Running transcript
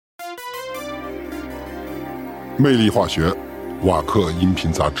魅力化学瓦克音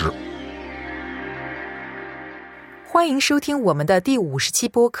频杂志。欢迎收听我们的第50期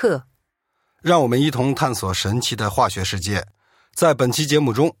播客，让我们一同探索神奇的化学世界。在本期节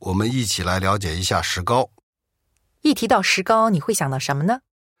目中，我们一起来了解一下石膏。一提到石膏，你会想到什么呢？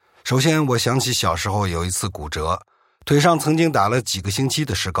首先，我想起小时候有一次骨折，腿上曾经打了几个星期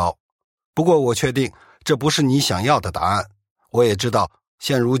的石膏。不过我确定这不是你想要的答案。我也知道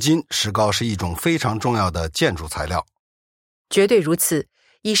现如今石膏是一种非常重要的建筑材料。绝对如此，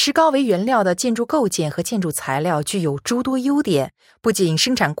以石膏为原料的建筑构件和建筑材料具有诸多优点，不仅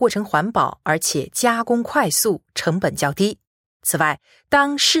生产过程环保，而且加工快速，成本较低。此外，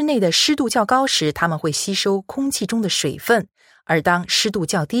当室内的湿度较高时，它们会吸收空气中的水分，而当湿度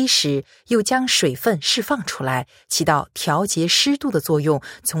较低时，又将水分释放出来，起到调节湿度的作用，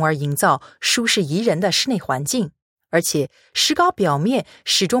从而营造舒适宜人的室内环境。而且石膏表面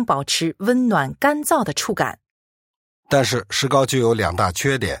始终保持温暖干燥的触感。但是石膏就有两大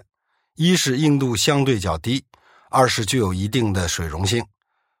缺点，一是硬度相对较低，二是具有一定的水溶性，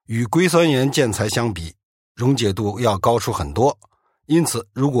与硅酸盐建材相比，溶解度要高出很多。因此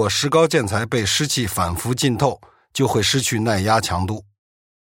如果石膏建材被湿气反复浸透，就会失去耐压强度。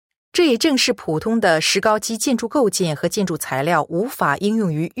这也正是普通的石膏基建筑构件和建筑材料无法应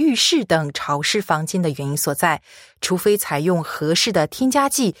用于浴室等潮湿房间的原因所在，除非采用合适的添加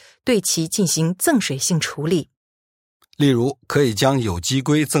剂对其进行增水性处理。例如，可以将有机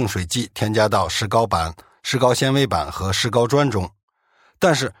硅增水剂添加到石膏板、石膏纤维板和石膏砖中，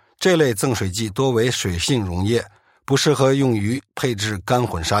但是这类增水剂多为水性溶液，不适合用于配置干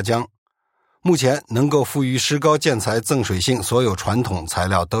混砂浆。目前能够赋予石膏建材增水性所有传统材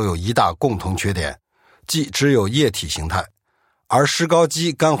料都有一大共同缺点，即只有液体形态，而石膏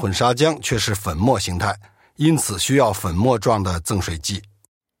基干混砂浆却是粉末形态，因此需要粉末状的增水剂。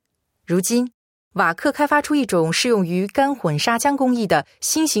如今瓦克开发出一种适用于干混砂浆工艺的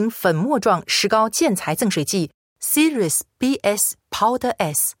新型粉末状石膏建材增水剂 SILRES BS Powder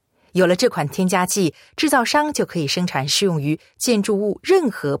S。有了这款添加剂，制造商就可以生产适用于建筑物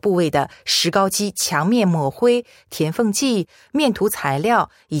任何部位的石膏基墙面抹灰、填缝剂、面涂材料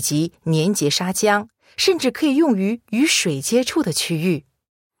以及粘结砂浆，甚至可以用于与水接触的区域。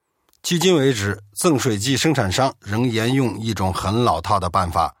迄今为止，增水剂生产商仍沿用一种很老套的办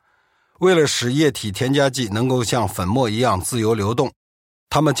法，为了使液体添加剂能够像粉末一样自由流动，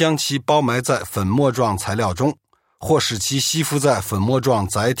他们将其包埋在粉末状材料中，或使其吸附在粉末状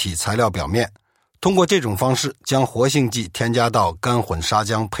载体材料表面，通过这种方式将活性剂添加到干混砂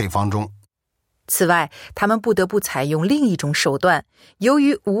浆配方中。此外，他们不得不采用另一种手段，由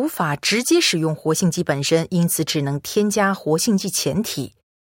于无法直接使用活性剂本身，因此只能添加活性剂前体。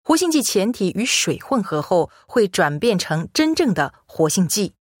活性剂前体与水混合后，会转变成真正的活性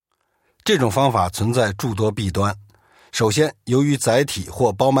剂。这种方法存在诸多弊端。首先，由于载体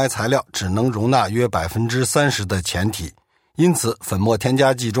或包埋材料只能容纳约 30% 的前体，因此粉末添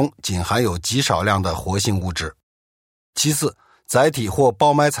加剂中仅含有极少量的活性物质。其次，载体或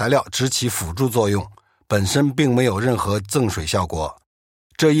包埋材料只起辅助作用，本身并没有任何增水效果。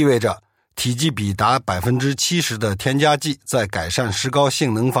这意味着体积比达 70% 的添加剂在改善石膏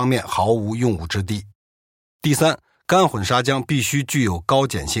性能方面毫无用武之地。第三，干混砂浆必须具有高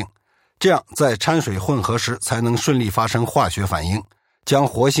碱性，这样在掺水混合时才能顺利发生化学反应，将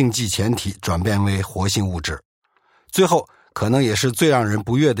活性剂前体转变为活性物质。最后，可能也是最让人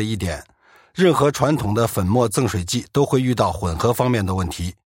不悦的一点，任何传统的粉末增水剂都会遇到混合方面的问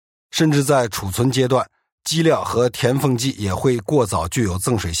题，甚至在储存阶段，基料和填缝剂也会过早具有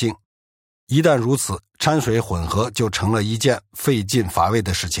增水性。一旦如此，掺水混合就成了一件费劲乏味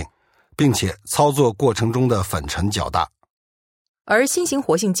的事情，并且操作过程中的粉尘较大。而新型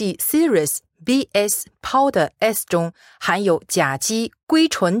活性剂 SILRES BS Powder S 中含有甲基硅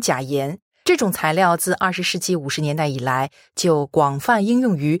醇钾盐，这种材料自20世纪50年代以来就广泛应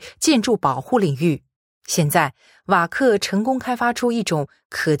用于建筑保护领域。现在，瓦克成功开发出一种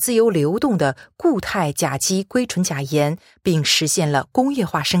可自由流动的固态甲基硅醇钾盐，并实现了工业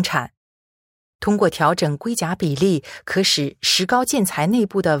化生产。通过调整硅钾比例，可使石膏建材内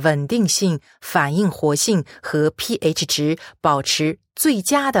部的稳定性、反应活性和 pH 值保持最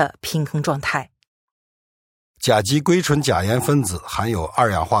佳的平衡状态。甲基硅醇钾盐分子含有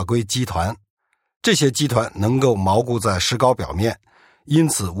二氧化硅基团，这些基团能够锚固在石膏表面，因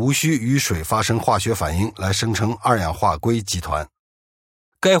此无需与水发生化学反应来生成二氧化硅基团。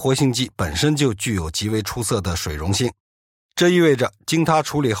该活性剂本身就具有极为出色的水溶性，这意味着经它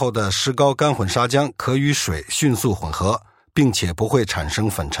处理后的石膏干混砂浆可与水迅速混合，并且不会产生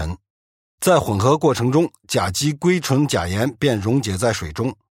粉尘。在混合过程中，甲基硅醇钾盐便溶解在水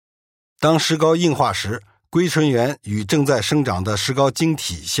中。当石膏硬化时，硅醇源与正在生长的石膏晶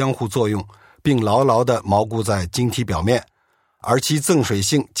体相互作用，并牢牢地锚固在晶体表面，而其赠水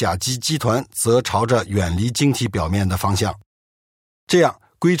性甲基基团则朝着远离晶体表面的方向。这样，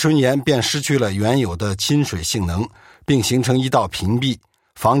硅醇盐便失去了原有的亲水性能，并形成一道屏蔽，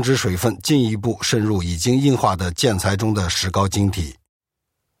防止水分进一步渗入已经硬化的建材中的石膏晶体。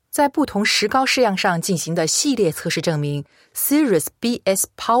在不同石膏式样上进行的系列测试证明， SILRES BS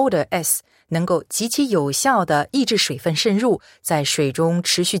Powder S 能够极其有效地抑制水分渗入，在水中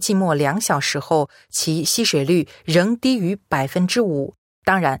持续浸没2小时后，其吸水率仍低于 5%。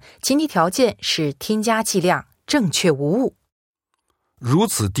 当然，前提条件是添加剂量正确无误。如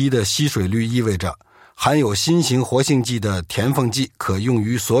此低的吸水率意味着含有新型活性剂的填缝剂可用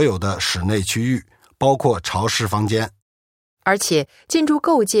于所有的室内区域，包括潮湿房间。而且建筑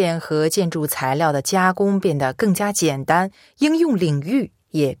构件和建筑材料的加工变得更加简单，应用领域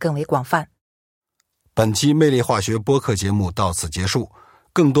也更为广泛。本期魅力化学播客节目到此结束，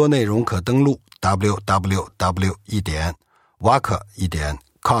更多内容可登录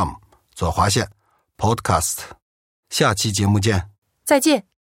www.waker.com 左划线 podcast。 下期节目见，再见。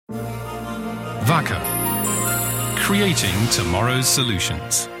 Wacker, creating tomorrow's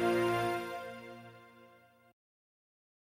solutions.